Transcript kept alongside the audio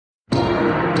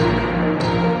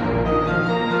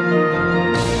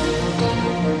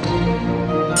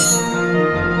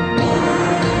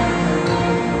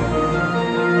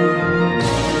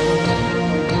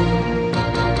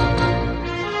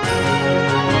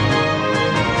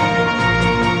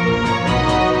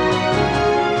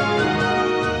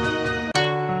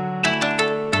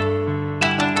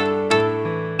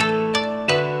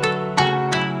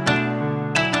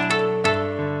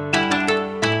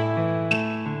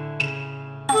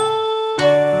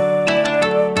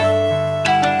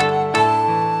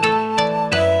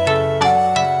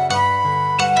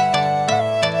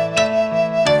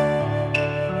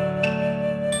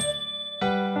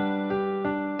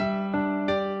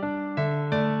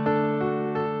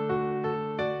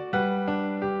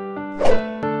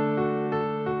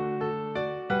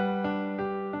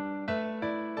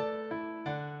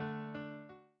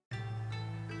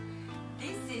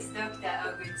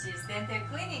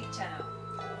Orthodontics channel.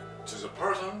 To the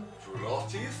person who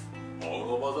lost teeth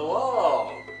all over the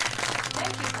world.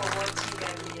 Thank you for watching the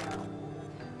video.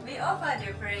 We offer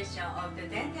the operation of the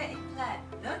dental implant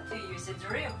not to use a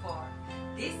drill for.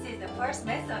 This is the first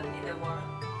method in the world.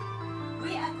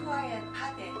 We acquired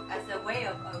patent as a way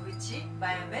of Ohguchi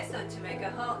by a method to make a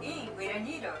hole in with a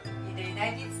needle in the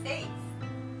United States.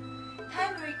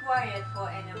 Time required for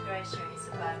an operation is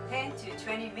about 10 to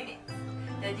 20 minutes.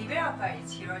 The developer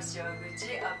is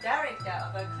Ohguchi, a director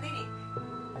of a clinic.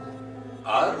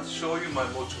 I'll show you my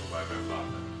motto by my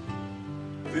father.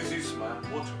 This is my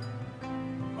motto.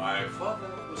 My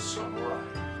father was samurai.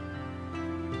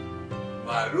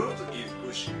 My root is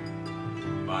Bushi.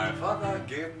 My father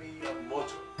gave me a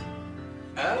motto.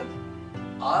 And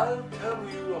I'll tell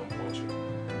you a motto.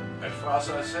 At first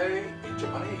I say in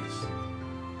Japanese.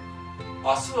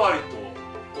 明日あり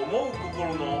と思う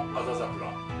心の朝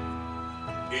桜。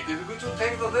It is good to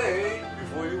take the day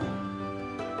before you.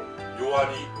 弱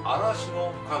に嵐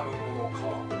のかむものか。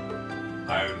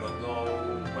I do not know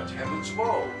what happens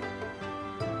tomorrow.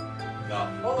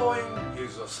 The following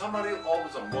is a summary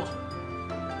of the motto.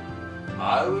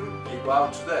 I will give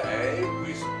out today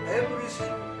with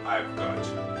everything I've got,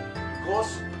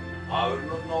 because I will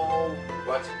not know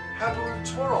what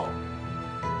happens tomorrow.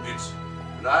 It's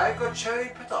like a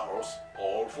cherry petals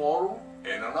all fall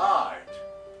in a night.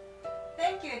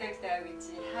 Thank you, Dr.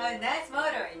 Ohguchi. How nice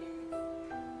motto it is.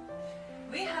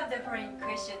 We have the following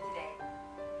question today.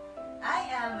 I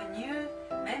am a new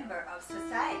member of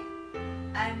society.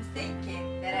 I'm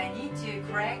thinking that I need to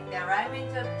correct the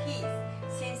alignment of teeth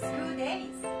since school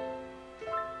days.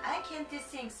 I came to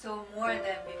think so more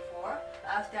than before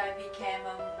after I became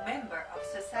a member of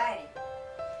society.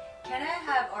 Can I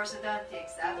have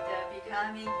orthodontics after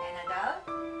becoming an adult?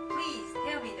 Please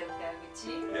tell me, Dr.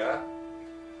 Ohguchi. Yeah?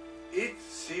 It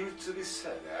seems to be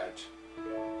said that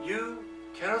you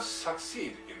cannot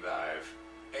succeed in life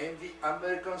in the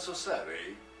American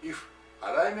society if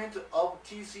alignment of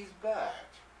teeth is bad.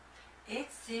 It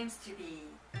seems to be.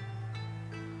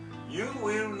 You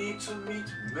will need to meet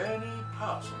many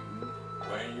persons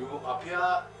when you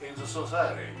appear in the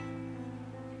society.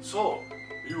 So,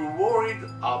 you're worried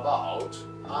about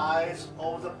eyes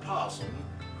of the person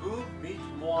who meet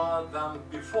more than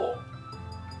before.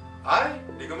 I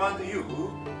recommend you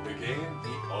begin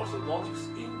the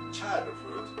orthodontics in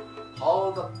childhood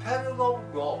or the period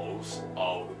of growth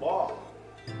of the bone.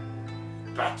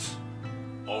 But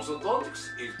orthodontics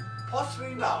is possible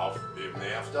enough even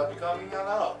after becoming an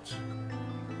adult.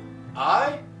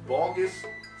 I bonded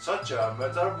such a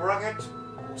metal bracket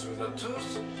to the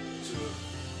tooth to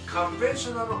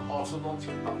conventional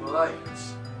orthodontic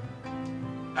appliance.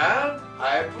 And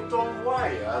I put on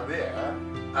wire there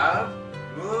and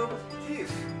moved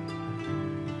teeth.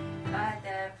 But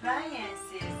the appliance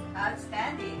is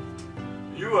outstanding.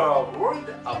 You are worried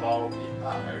about the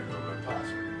eyes of a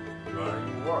person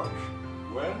during work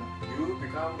when you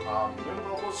become a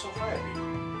member of society.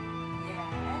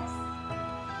 Yes.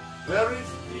 There is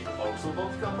the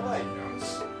orthodontic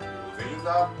appliance using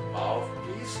the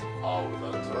mouthpiece of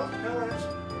the transparent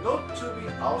not to be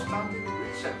outstanding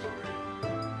recently.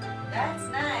 That's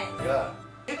nice. Yeah.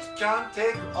 It can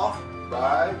take off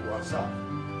by oneself.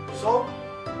 So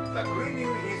the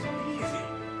cleaning is easy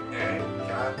and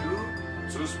can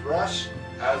do toothbrush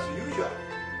as usual.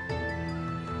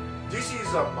 This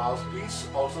is a mouthpiece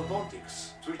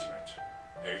orthodontics treatment.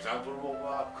 Example of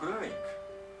a clinic.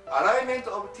 Alignment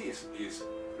of teeth is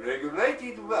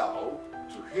regulated well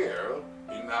to here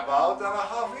in about a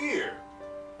half year.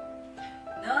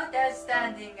 Not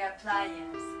outstanding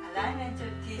appliance. Alignment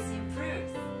of teeth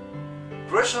improves.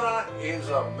 Krishna is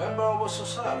a member of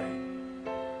society.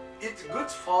 It's good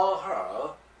for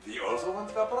her, the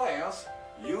orthodontic appliance,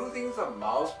 using the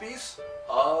mouthpiece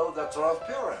of the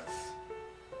transparency.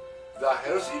 The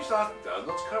health insurance does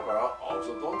not cover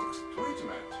orthodontics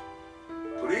treatment.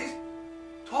 Please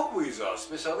talk with a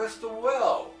specialist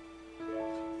well.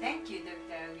 Thank you,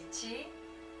 Dr. Ohguchi.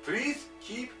 Please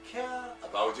keep care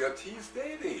about your teeth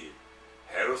daily.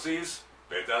 Health is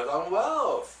better than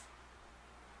wealth.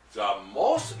 The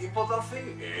most important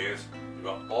thing is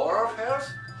your oral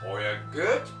health for a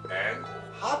good and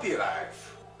happy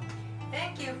life.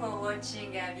 Thank you for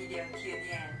watching our video till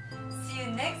the end. See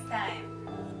you next time.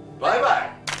 Bye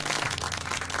bye.